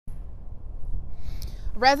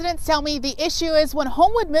Residents tell me the issue is when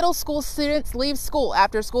Homewood Middle School students leave school.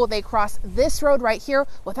 After school, they cross this road right here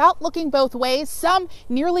without looking both ways, some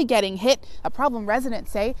nearly getting hit, a problem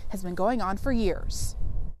residents say has been going on for years.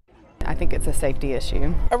 I think it's a safety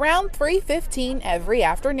issue. Around 3:15 every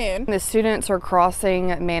afternoon, the students are crossing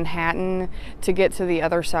Manhattan to get to the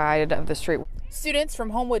other side of the street. Students from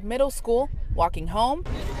Homewood Middle School walking home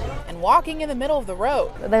and walking in the middle of the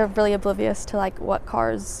road. They're really oblivious to what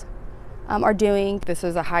cars are doing. This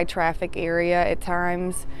is a high traffic area at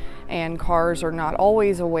times, and cars are not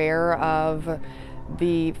always aware of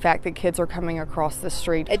the fact that kids are coming across the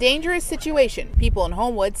street. A dangerous situation people in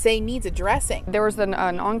Homewood say needs addressing. There was an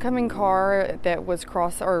oncoming car that was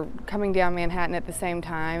coming down Manhattan at the same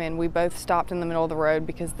time, and we both stopped in the middle of the road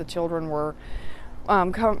because the children were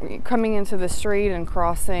coming into the street and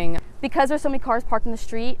crossing. Because there's so many cars parked in the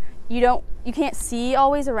street, you can't see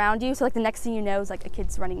always around you, so the next thing you know is a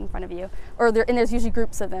kid's running in front of you, and there's usually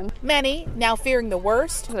groups of them. Many now fearing the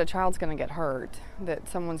worst. That a child's going to get hurt, that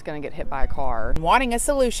someone's going to get hit by a car. Wanting a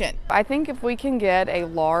solution. I think if we can get a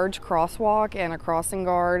large crosswalk and a crossing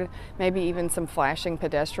guard, maybe even some flashing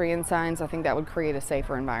pedestrian signs, I think that would create a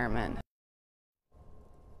safer environment.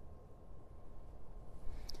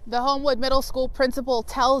 The Homewood Middle School principal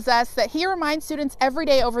tells us that he reminds students every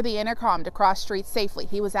day over the intercom to cross streets safely.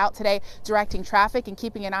 He was out today directing traffic and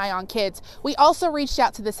keeping an eye on kids. We also reached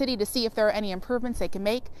out to the city to see if there are any improvements they can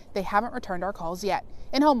make. They haven't returned our calls yet.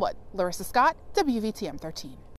 In Homewood, Larissa Scott, WVTM 13.